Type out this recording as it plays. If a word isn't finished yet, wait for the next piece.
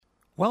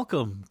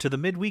Welcome to the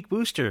Midweek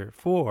Booster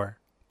for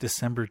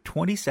December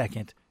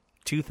 22nd,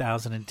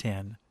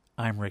 2010.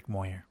 I'm Rick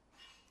Moyer.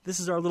 This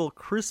is our little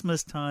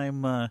Christmas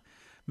time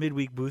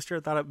Midweek Booster. I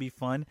thought it'd be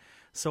fun.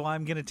 So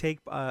I'm going to take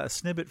a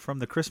snippet from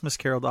the Christmas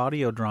Carol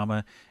audio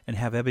drama and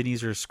have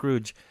Ebenezer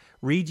Scrooge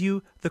read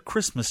you the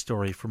Christmas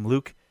story from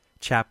Luke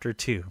chapter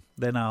 2.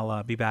 Then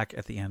I'll be back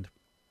at the end.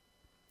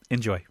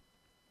 Enjoy.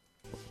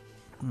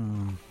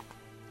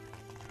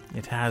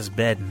 It has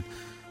been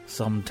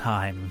some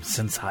time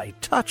since I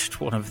touched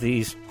one of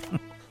these.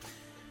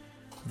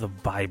 The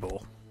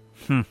Bible.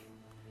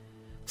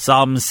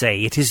 Some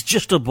say it is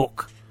just a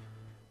book.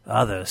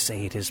 Others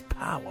say it is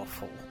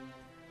powerful.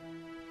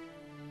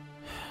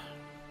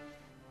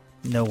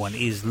 No one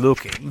is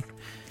looking.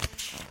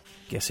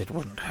 Guess it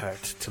wouldn't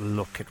hurt to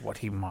look at what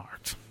he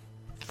marked.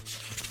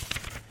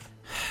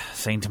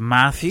 St.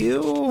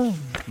 Matthew,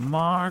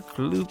 Mark,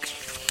 Luke,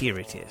 here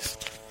it is.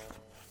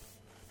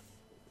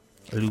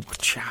 Luke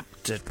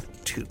chapter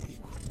 2.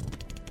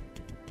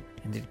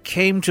 And it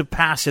came to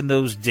pass in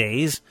those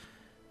days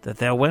that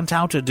there went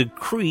out a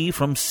decree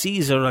from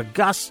Caesar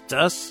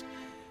Augustus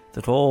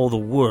that all the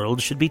world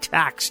should be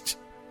taxed.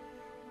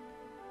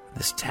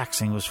 This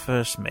taxing was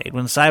first made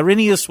when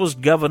Cyrenius was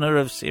governor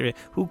of Syria.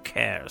 Who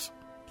cares?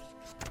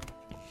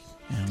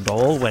 And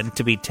all went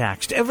to be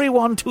taxed,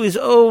 everyone to his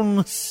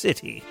own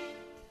city.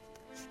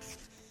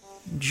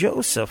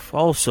 Joseph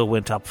also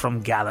went up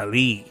from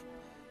Galilee,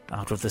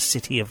 out of the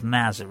city of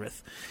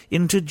Nazareth,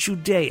 into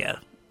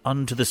Judea,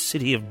 unto the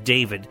city of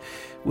David,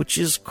 which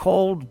is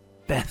called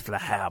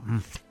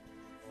Bethlehem,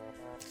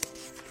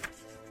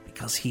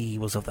 because he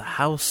was of the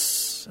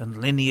house and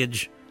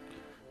lineage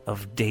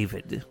of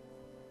David,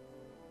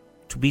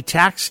 to be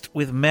taxed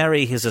with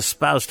Mary his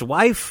espoused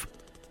wife,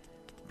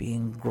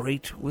 being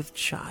great with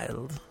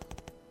child.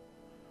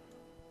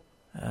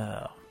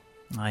 Oh,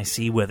 I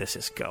see where this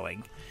is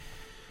going.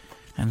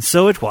 And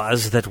so it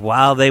was that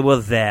while they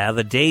were there,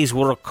 the days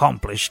were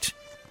accomplished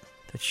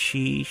that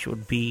she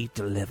should be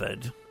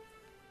delivered.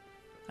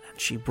 And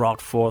she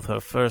brought forth her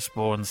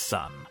firstborn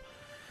son,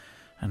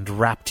 and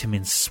wrapped him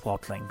in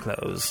swaddling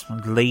clothes,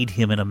 and laid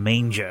him in a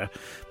manger,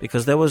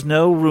 because there was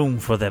no room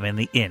for them in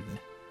the inn.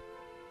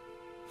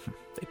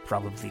 They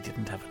probably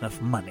didn't have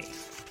enough money.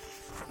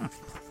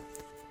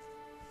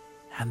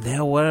 And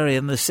there were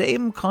in the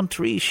same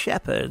country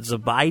shepherds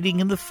abiding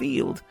in the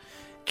field,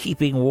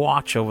 keeping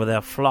watch over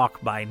their flock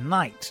by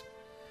night.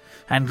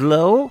 And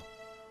lo,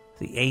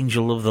 the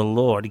angel of the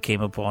Lord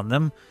came upon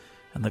them,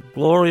 and the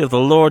glory of the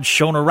Lord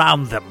shone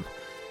around them,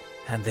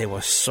 and they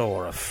were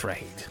sore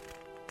afraid.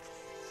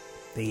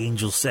 The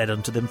angel said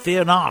unto them,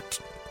 Fear not,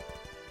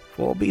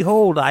 for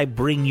behold, I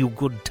bring you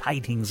good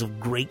tidings of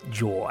great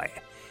joy,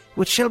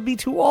 which shall be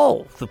to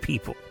all the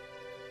people.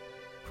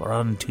 For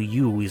unto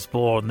you is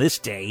born this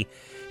day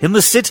in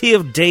the city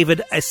of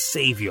David a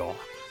Saviour,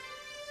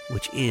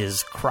 which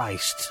is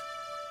Christ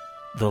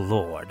the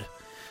Lord.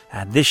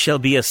 And this shall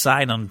be a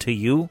sign unto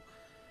you.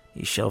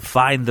 Ye shall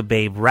find the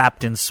babe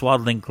wrapped in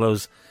swaddling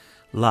clothes,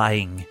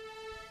 lying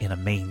in a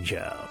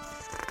manger.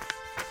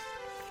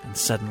 And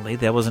suddenly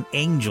there was an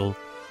angel,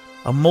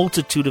 a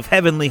multitude of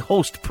heavenly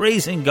hosts,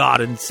 praising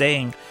God and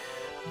saying,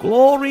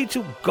 Glory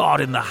to God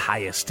in the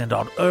highest, and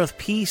on earth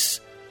peace,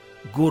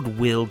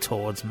 goodwill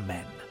towards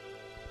men.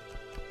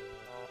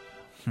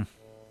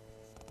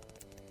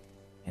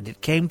 And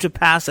it came to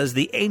pass, as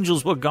the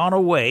angels were gone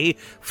away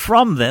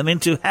from them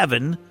into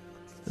heaven,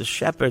 the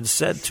shepherds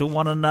said to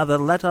one another,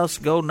 Let us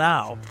go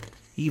now,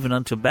 even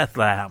unto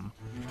Bethlehem,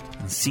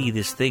 and see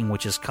this thing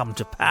which is come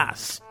to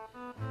pass,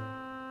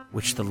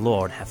 which the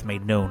Lord hath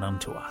made known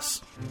unto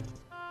us.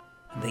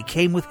 And they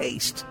came with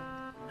haste,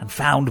 and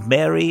found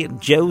Mary and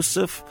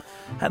Joseph,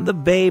 and the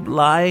babe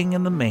lying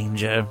in the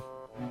manger.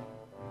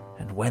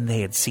 And when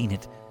they had seen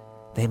it,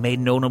 they made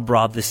known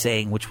abroad the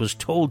saying which was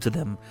told to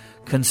them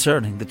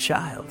concerning the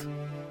child.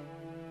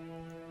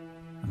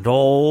 And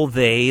all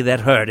they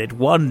that heard it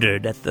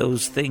wondered at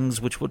those things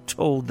which were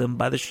told them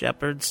by the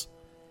shepherds.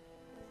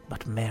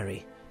 But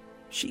Mary,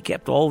 she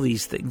kept all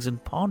these things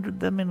and pondered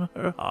them in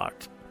her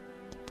heart.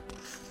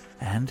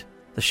 And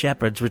the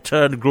shepherds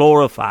returned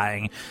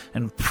glorifying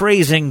and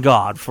praising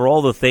God for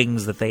all the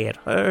things that they had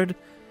heard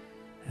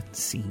and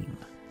seen,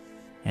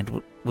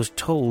 and was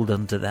told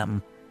unto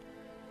them.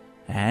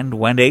 And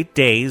when 8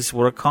 days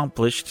were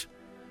accomplished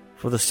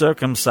for the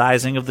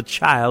circumcising of the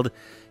child,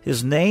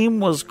 his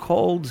name was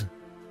called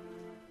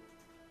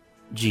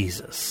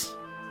Jesus,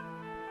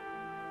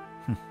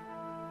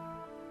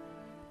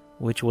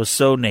 which was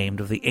so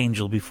named of the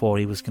angel before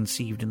he was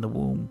conceived in the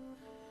womb.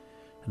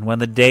 And when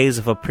the days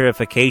of a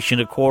purification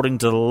according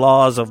to the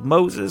laws of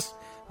Moses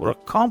were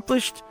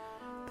accomplished,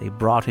 they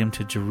brought him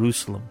to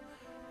Jerusalem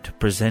to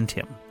present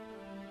him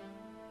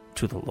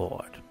to the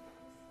Lord.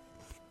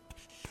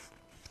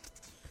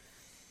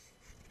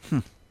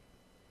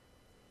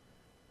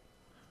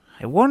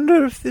 I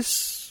wonder if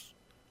this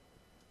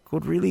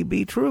could really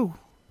be true.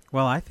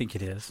 Well, I think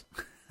it is.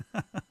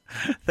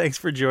 Thanks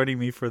for joining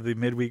me for the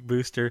Midweek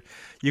Booster.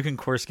 You can, of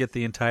course, get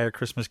the entire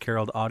Christmas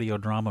Carol audio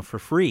drama for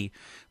free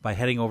by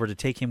heading over to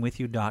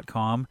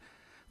takehimwithyou.com.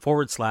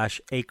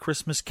 /A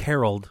Christmas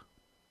Caroled.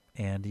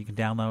 And you can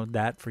download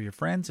that for your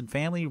friends and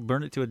family,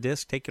 burn it to a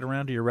disc, take it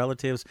around to your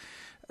relatives.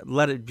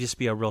 Let it just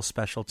be a real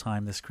special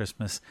time this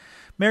Christmas.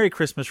 Merry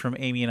Christmas from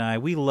Amy and I.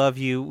 We love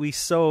you. We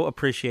so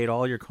appreciate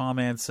all your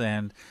comments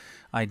and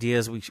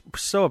ideas. We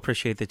so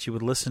appreciate that you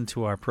would listen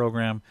to our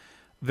program.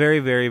 Very,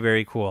 very,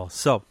 very cool.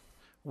 So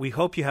we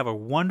hope you have a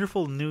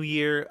wonderful new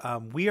year.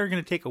 We are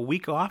going to take a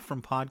week off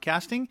from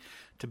podcasting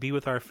to be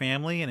with our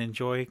family and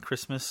enjoy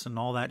Christmas and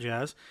all that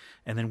jazz.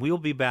 And then we'll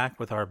be back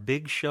with our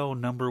big show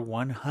number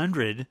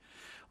 100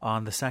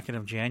 on the 2nd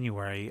of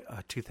January,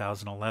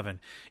 2011.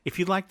 If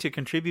you'd like to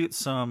contribute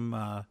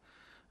some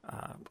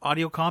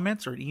audio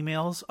comments or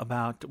emails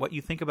about what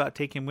you think about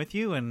Take Him With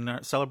You and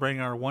celebrating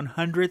our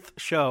 100th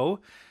show,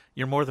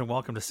 you're more than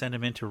welcome to send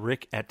them in to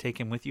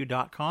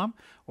rick@takehimwithyou.com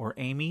or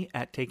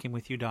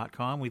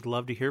amy@takehimwithyou.com. We'd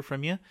love to hear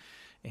from you.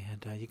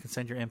 And you can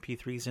send your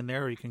MP3s in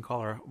there, or you can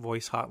call our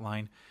voice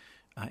hotline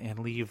and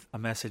leave a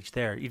message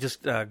there. You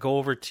just go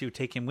over to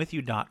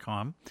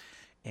takehimwithyou.com,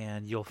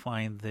 and you'll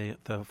find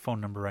the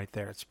phone number right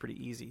there. It's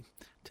pretty easy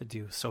to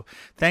do. So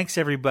thanks,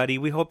 everybody.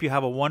 We hope you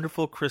have a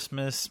wonderful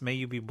Christmas. May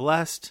you be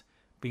blessed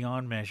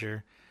beyond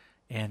measure,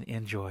 and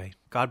enjoy.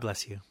 God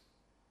bless you.